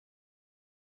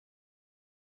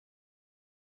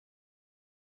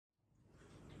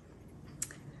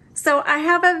So I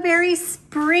have a very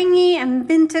springy and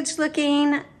vintage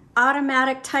looking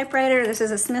automatic typewriter. This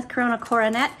is a Smith Corona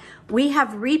Coronet. We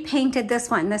have repainted this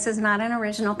one. This is not an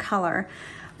original color,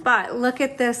 but look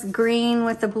at this green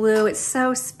with the blue. It's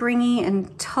so springy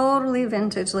and totally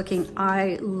vintage looking.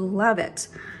 I love it.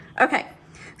 Okay,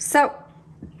 so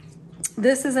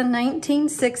this is a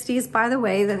 1960s, by the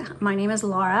way. My name is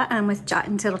Laura. I'm with Jot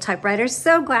and Tittle Typewriters.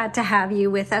 So glad to have you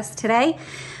with us today.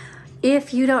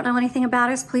 If you don't know anything about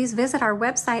us, please visit our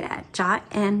website at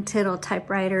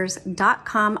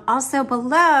jotandtittletypewriters.com. Also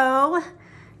below,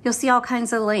 you'll see all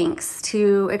kinds of links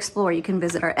to explore. You can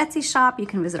visit our Etsy shop, you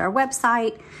can visit our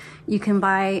website, you can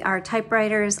buy our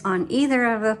typewriters on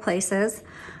either of the places.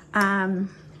 FYI,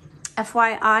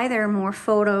 there are more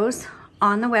photos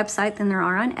on the website than there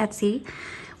are on Etsy.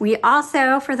 We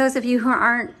also, for those of you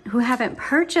who haven't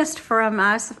purchased from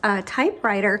us a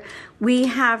typewriter, we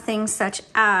have things such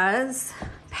as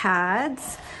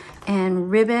pads and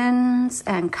ribbons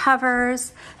and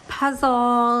covers,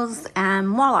 puzzles,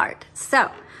 and wall art.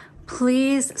 So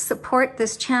please support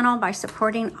this channel by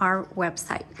supporting our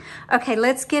website. Okay,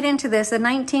 let's get into this. A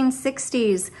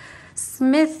 1960s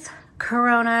Smith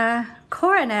Corona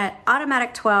Coronet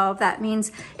Automatic 12. That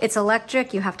means it's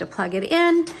electric. You have to plug it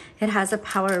in. It has a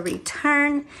power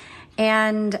return,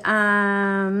 and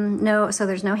so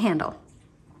there's no handle.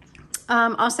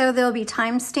 Also, there'll be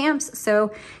timestamps.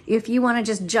 So if you want to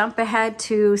just jump ahead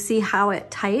to see how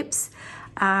it types,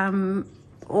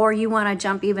 or you want to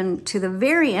jump even to the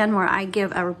very end where I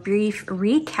give a brief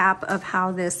recap of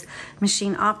how this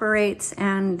machine operates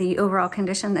and the overall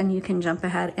condition, then you can jump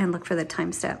ahead and look for the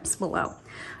timestamps below.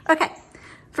 Okay,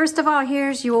 first of all,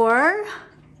 here's your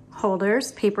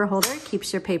holders. Paper holder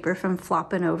keeps your paper from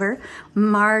flopping over.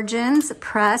 Margins,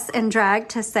 press and drag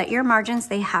to set your margins.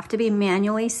 They have to be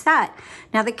manually set.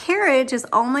 Now the carriage is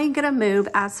only gonna move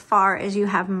as far as you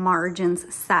have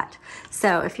margins set.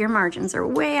 So if your margins are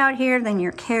way out here, then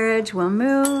your carriage will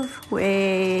move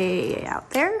way out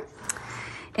there.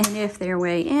 And if they're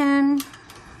way in,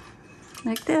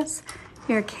 like this,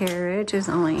 your carriage is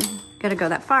only gonna go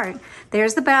that far.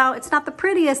 There's the bell. It's not the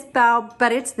prettiest bell,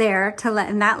 but it's there to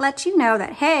and that lets you know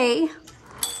that, hey,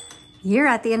 you're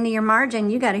at the end of your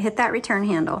margin. You got to hit that return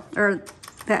handle, or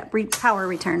that power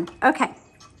return. Okay.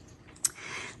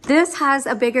 This has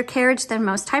a bigger carriage than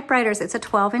most typewriters. It's a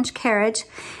 12-inch carriage,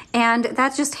 and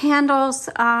that just handles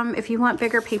if you want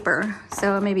bigger paper.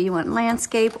 So maybe you want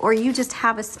landscape, or you just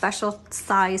have a special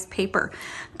size paper.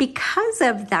 Because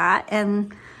of that,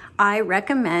 and I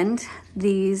recommend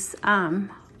these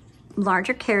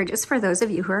larger carriages for those of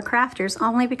you who are crafters,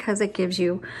 only because it gives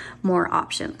you more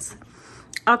options.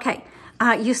 Okay,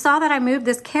 you saw that I moved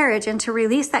this carriage, and to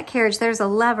release that carriage, there's a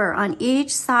lever on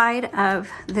each side of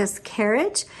this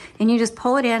carriage, and you just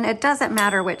pull it in. It doesn't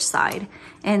matter which side,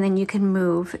 and then you can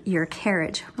move your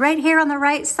carriage. Right here on the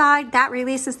right side, that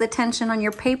releases the tension on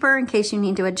your paper in case you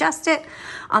need to adjust it.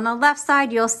 On the left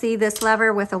side, you'll see this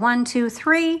lever with a 1, 2,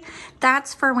 3.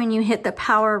 That's for when you hit the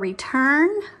power return.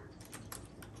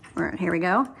 Here we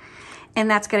go.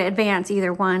 And that's going to advance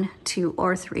either 1, 2,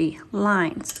 or 3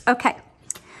 lines. Okay.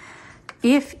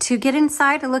 To get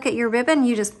inside to look at your ribbon,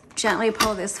 you just gently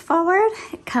pull this forward.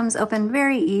 It comes open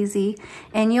very easy,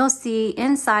 and you'll see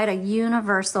inside a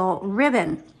universal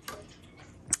ribbon.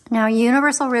 Now,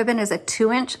 universal ribbon is a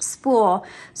 2-inch spool,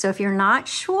 so if you're not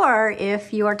sure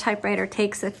if your typewriter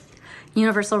takes a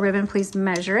universal ribbon, please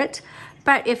measure it.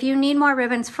 But if you need more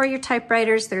ribbons for your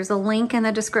typewriters, there's a link in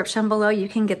the description below. You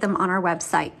can get them on our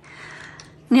website.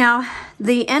 Now,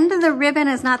 the end of the ribbon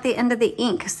is not the end of the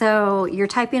ink. So you're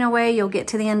typing away, you'll get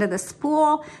to the end of the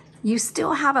spool. You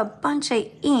still have a bunch of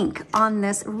ink on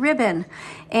this ribbon.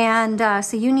 And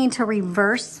so you need to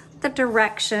reverse the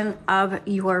direction of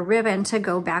your ribbon to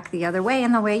go back the other way.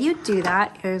 And the way you do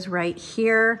that is right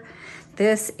here.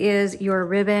 This is your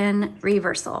ribbon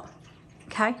reversal,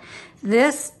 okay?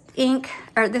 This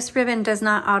ribbon does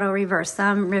not auto reverse.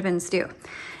 Some ribbons do.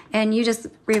 And you just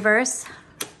reverse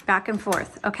back and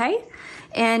forth, okay?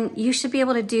 And you should be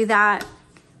able to do that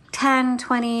 10,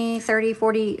 20, 30,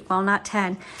 40, well, not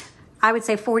 10. I would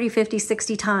say 40, 50,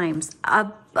 60 times,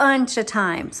 a bunch of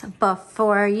times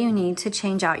before you need to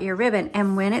change out your ribbon.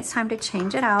 And when it's time to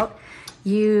change it out,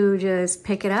 you just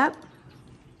pick it up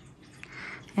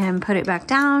and put it back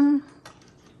down.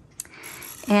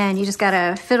 And you just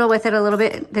gotta fiddle with it a little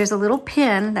bit. There's a little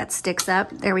pin that sticks up,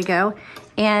 there we go.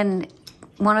 And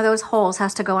one of those holes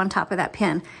has to go on top of that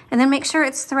pin. And then make sure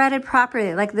it's threaded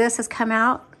properly. Like this has come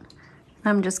out.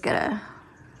 I'm just gonna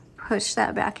push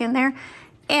that back in there.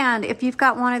 And if you've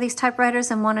got one of these typewriters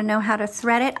and want to know how to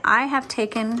thread it, I have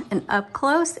taken an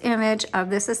up-close image of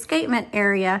this escapement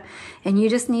area, and you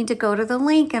just need to go to the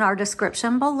link in our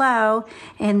description below,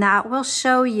 and that will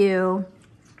show you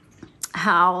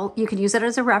how you can use it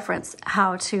as a reference,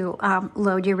 how to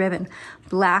load your ribbon.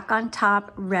 Black on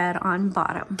top, red on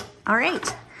bottom. All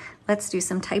right, let's do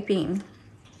some typing.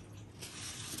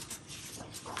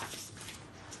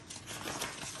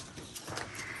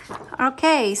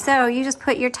 Okay, so you just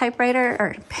put your typewriter,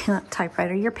 or not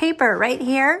typewriter, your paper right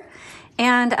here.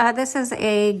 And this is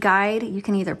a guide. You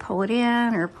can either pull it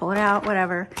in or pull it out,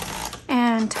 whatever.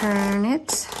 And turn it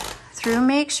through.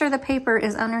 Make sure the paper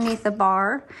is underneath the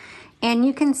bar. And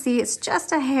you can see it's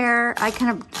just a hair. I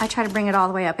try to bring it all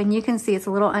the way up, and you can see it's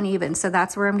a little uneven. So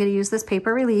that's where I'm gonna use this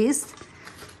paper release.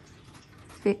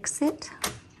 Fix it,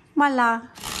 voila.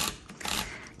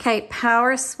 Okay,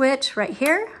 power switch right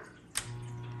here.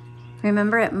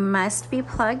 Remember, it must be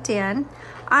plugged in.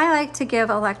 I like to give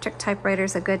electric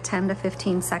typewriters a good 10 to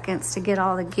 15 seconds to get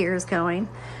all the gears going.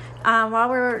 While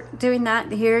we're doing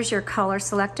that, here's your color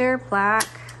selector, black,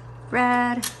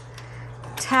 red,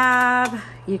 tab.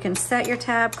 You can set your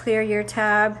tab, clear your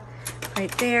tab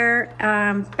right there,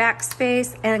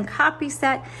 backspace, and copy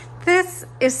set. This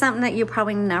is something that you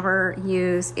probably never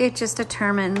use. It just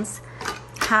determines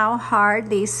how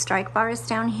hard these strike bars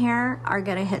down here are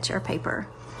gonna hit your paper.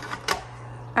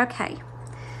 Okay,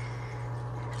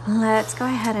 let's go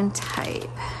ahead and type.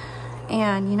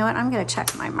 And you know what? I'm gonna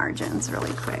check my margins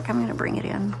really quick. I'm gonna bring it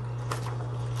in.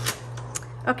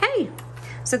 Okay,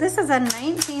 so this is a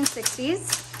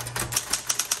 1960s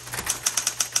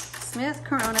Smith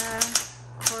Corona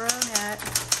Coronet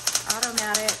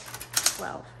Automatic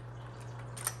 12.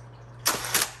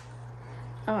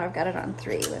 Oh, I've got it on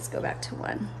 3. Let's go back to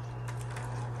 1.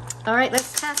 All right,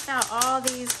 let's test out all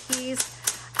these keys.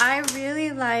 I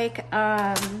really like,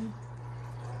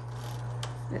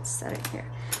 let's set it here.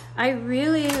 I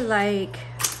really like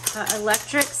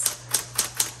electrics.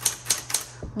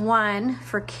 1,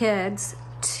 for kids.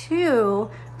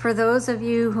 2, for those of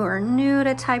you who are new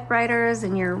to typewriters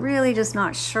and you're really just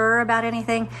not sure about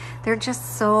anything. They're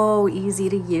just so easy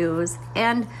to use.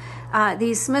 And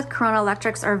these Smith Corona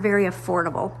electrics are very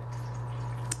affordable.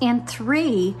 And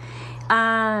 3,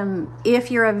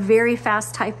 if you're a very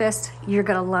fast typist, you're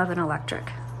gonna love an electric.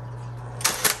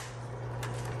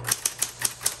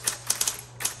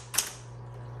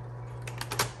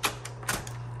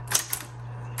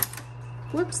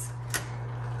 Whoops.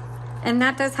 And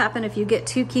that does happen if you get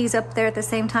 2 keys up there at the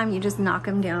same time, you just knock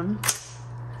them down.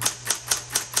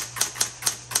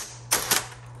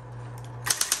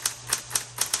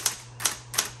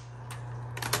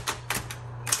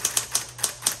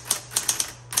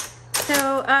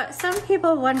 So some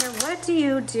people wonder, what do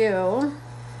you do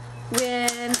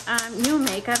when you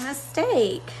make a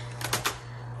mistake?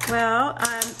 Well,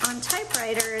 on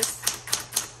typewriters,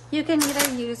 you can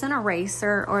either use an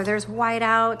eraser, or there's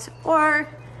whiteout, or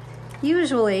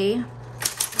usually,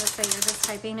 let's say you're just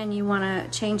typing and you want to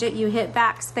change it, you hit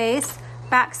backspace.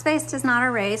 Backspace does not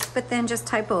erase, but then just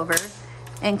type over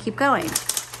and keep going.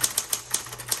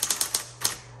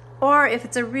 Or if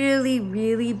it's a really,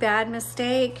 really bad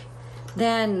mistake,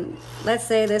 then let's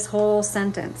say this whole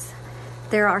sentence.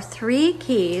 There are 3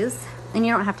 keys, and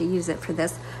you don't have to use it for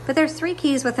this, but there's 3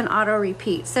 keys with an auto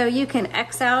repeat. So you can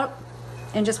X out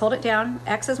and just hold it down.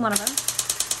 X is one of them.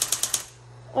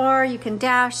 Or you can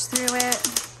dash through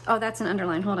it. Oh, that's an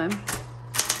underline, hold on.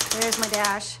 There's my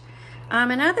dash.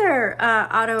 Another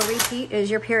auto repeat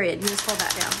is your period. You just hold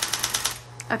that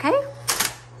down. Okay?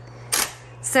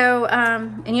 So,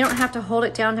 and you don't have to hold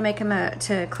it down to make them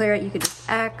to clear it. You could just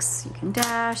X, you can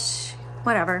dash,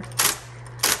 whatever.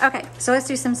 Okay, so let's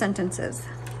do some sentences.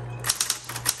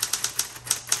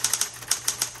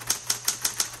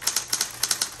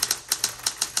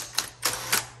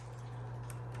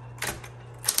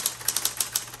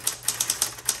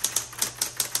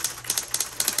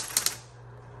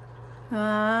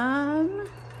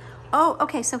 Oh,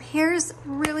 okay, so here's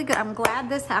really good. I'm glad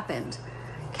this happened.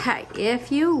 Okay,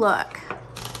 if you look,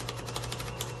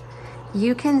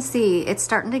 you can see it's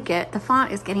starting to get, the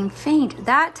font is getting faint.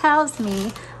 That tells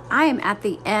me I am at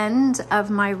the end of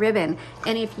my ribbon.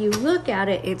 And if you look at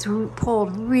it, it's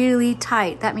pulled really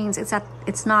tight. That means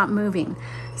it's not moving.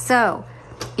 So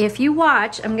if you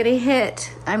watch, I'm gonna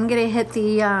hit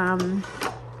the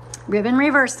ribbon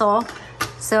reversal.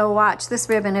 So watch this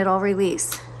ribbon, it'll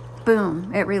release.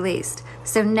 Boom, it released.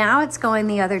 So now it's going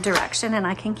the other direction, and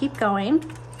I can keep going.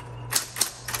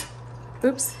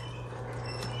 Oops,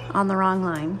 on the wrong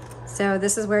line. So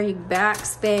this is where you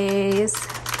backspace.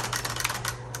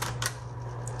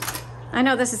 I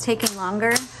know this is taking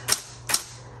longer,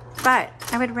 but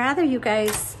I would rather you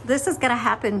guys, this is gonna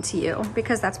happen to you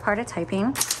because that's part of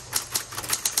typing.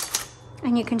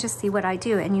 And you can just see what I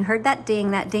do. And you heard that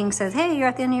ding. That ding says, hey, you're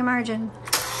at the end of your margin.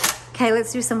 Okay,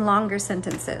 let's do some longer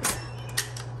sentences.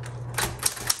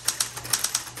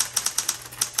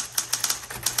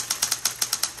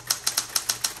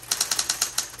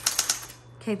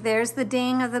 Okay, there's the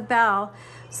ding of the bell.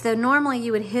 So normally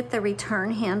you would hit the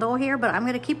return handle here, but I'm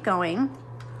gonna keep going.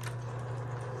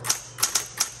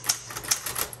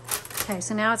 Okay,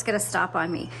 so now it's gonna stop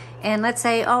on me. And let's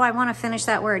say, oh, I wanna finish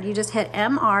that word. You just hit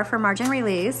MR for margin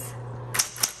release.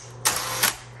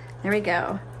 There we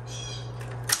go.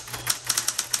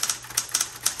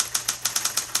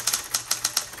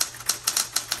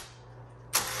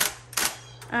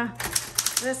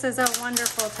 This is a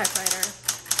wonderful typewriter.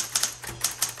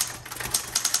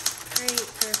 Great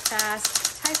for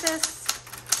fast typists,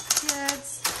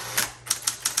 kids,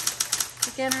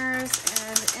 beginners,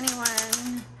 and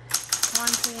anyone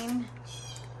wanting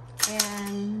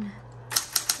an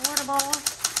affordable,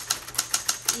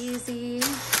 easy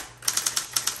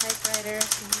typewriter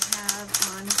to have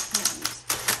on hand.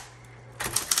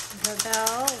 The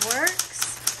bell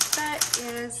works, but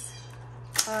is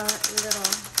a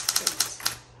little treat.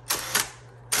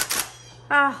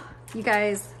 Oh, you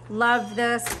guys, love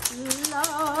this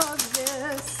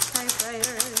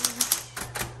typewriter.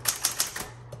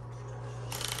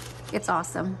 It's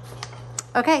awesome.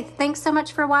 Okay, thanks so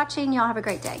much for watching. Y'all have a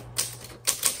great day.